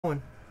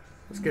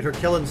Let's get her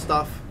killing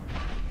stuff.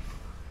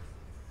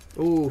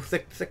 Ooh,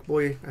 thick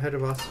boy ahead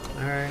of us.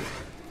 Alright.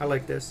 I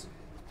like this.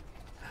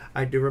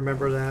 I do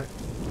remember that.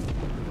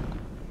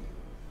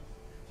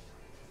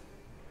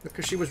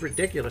 Because she was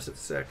ridiculous at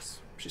 6.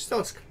 She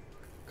still is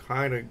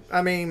kind of...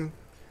 I mean,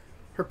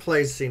 her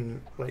plays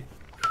seem like...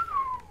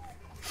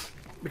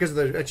 Because of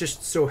the, it's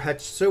just so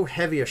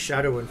heavy a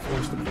shadow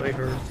influence to play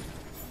her.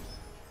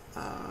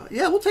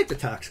 Yeah, we'll take the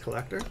tax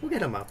collector. We'll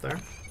get him out there.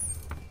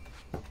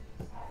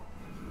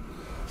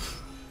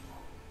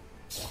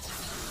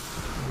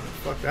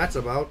 Fuck that's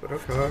about, but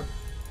okay.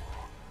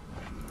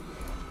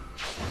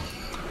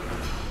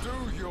 Do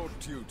your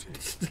duty.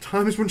 It's the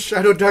times when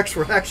shadow decks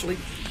were actually...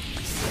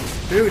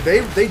 Dude,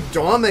 they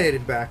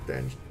dominated back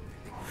then.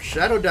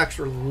 Shadow decks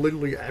were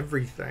literally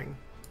everything.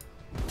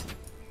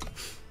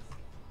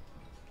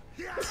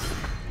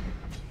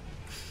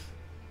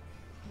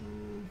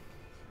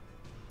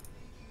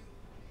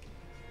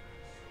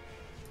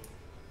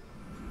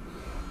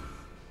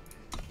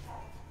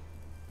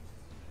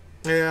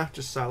 Yeah,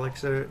 just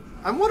Cylix it.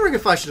 I'm wondering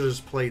if I should have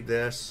just played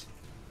this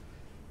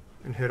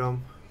and hit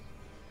him.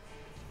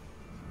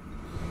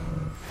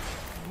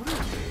 What is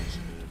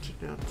it?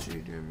 Down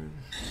 2 damage.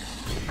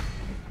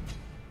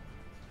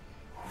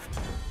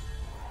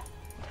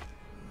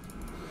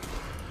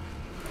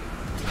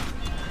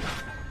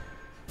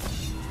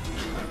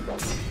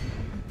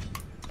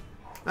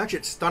 Actually,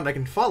 it's stunned. I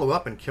can follow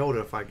up and kill it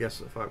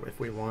if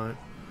we want.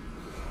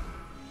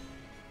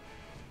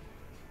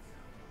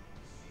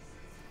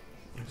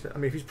 I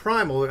mean, if he's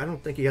Primal, I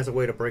don't think he has a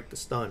way to break the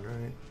stun,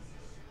 right?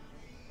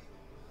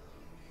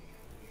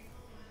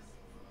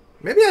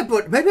 Maybe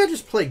I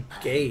just play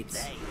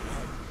Gates.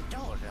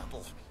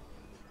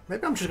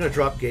 Maybe I'm just gonna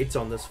drop Gates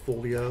on this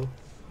Folio.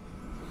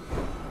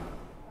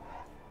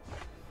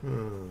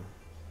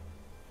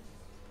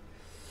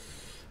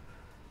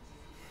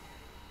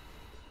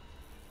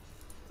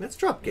 Let's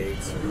drop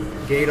Gates.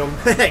 Gate him.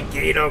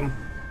 Gate him.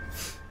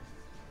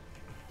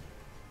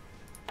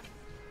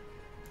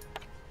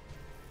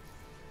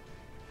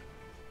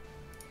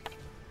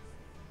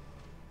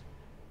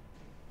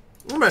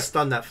 I'm gonna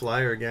stun that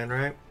flyer again,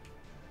 right?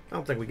 I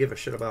don't think we give a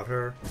shit about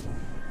her.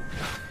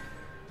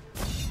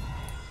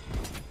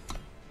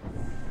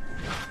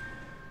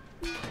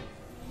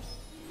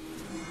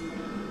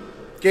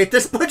 Gate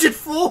this budget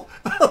full!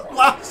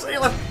 Wow,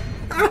 Sailor!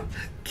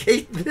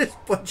 Gate this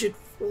budget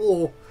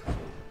full!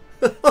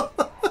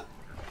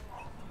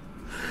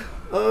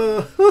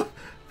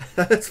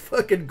 That's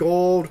fucking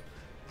gold.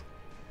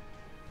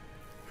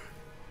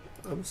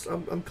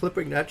 I'm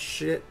clipping that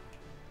shit.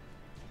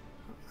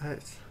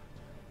 That's...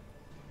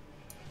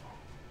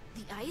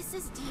 The ice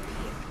is deep here.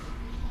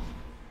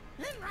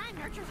 Then Ryan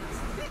nurtures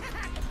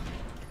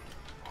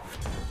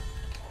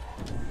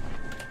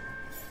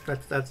us.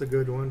 That's a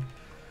good one.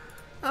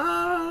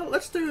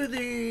 Let's do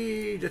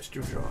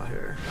draw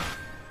here.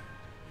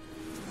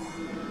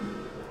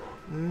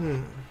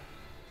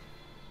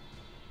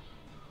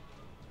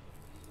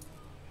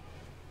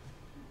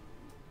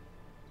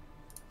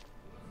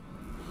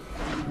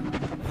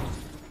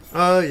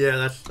 Oh yeah,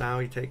 that's now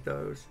we take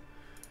those.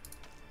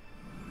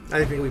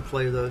 I think we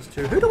play those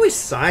too. Who do we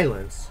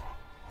silence?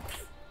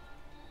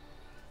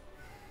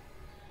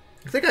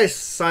 I think I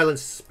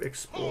silence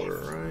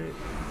Explorer, right?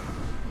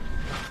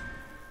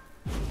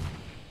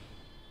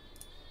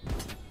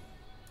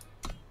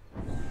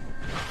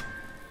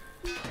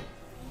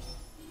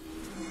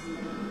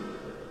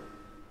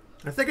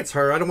 I think it's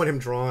her. I don't want him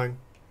drawing.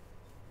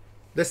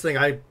 This thing,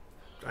 I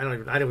don't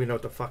even know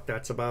what the fuck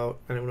that's about.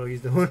 I don't know what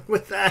he's doing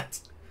with that.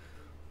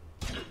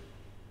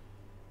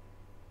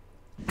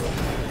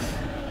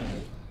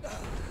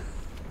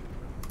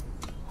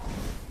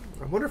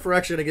 I wonder if we're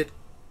actually gonna get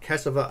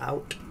Kesava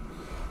out.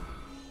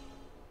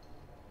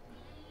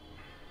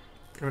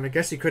 I mean, I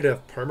guess he could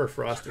have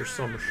permafrost or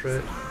some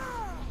shit.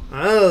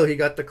 Oh, he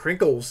got the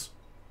crinkles.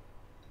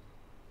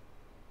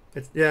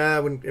 It's,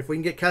 yeah, if we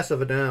can get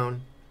Kesava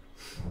down.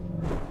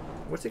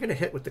 What's he gonna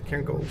hit with the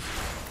crinkles?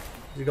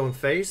 Is he going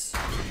face?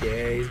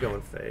 Yeah, he's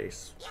going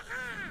face.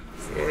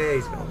 Yeah,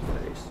 he's going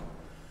face.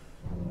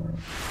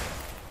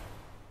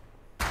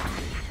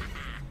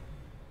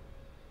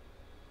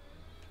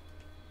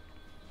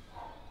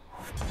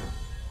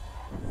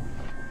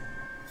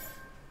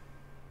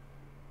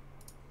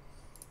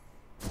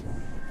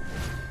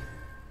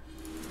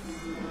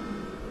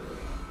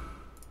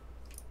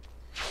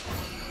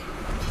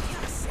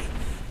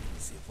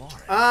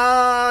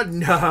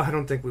 No, I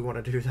don't think we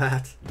want to do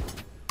that.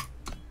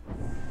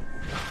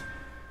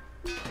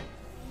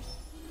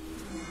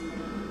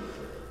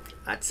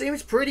 That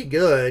seems pretty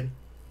good.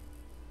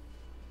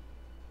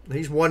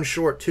 He's one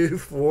short. 2,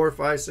 4,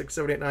 5, 6,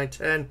 7, 8, 9,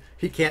 10.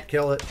 He can't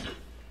kill it.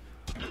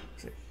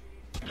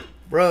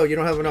 Bro, you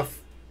don't have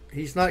enough.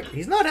 He's not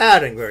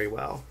adding very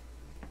well.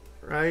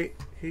 Right?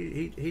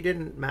 He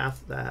didn't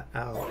math that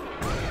out.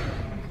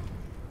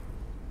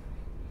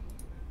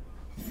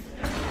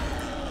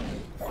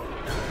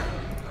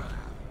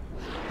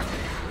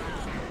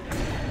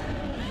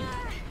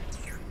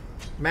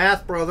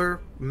 Math, brother.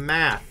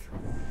 Math.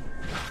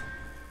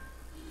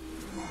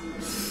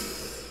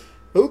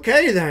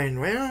 Okay then.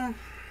 Well,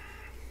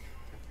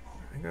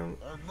 I don't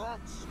And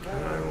that's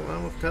know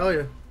what to tell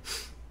you.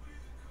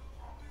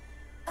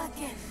 A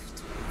gift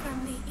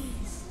from the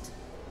east.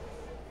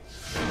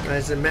 I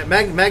said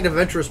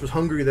Magniventris was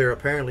hungry there.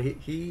 Apparently,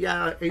 he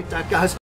ate that guy's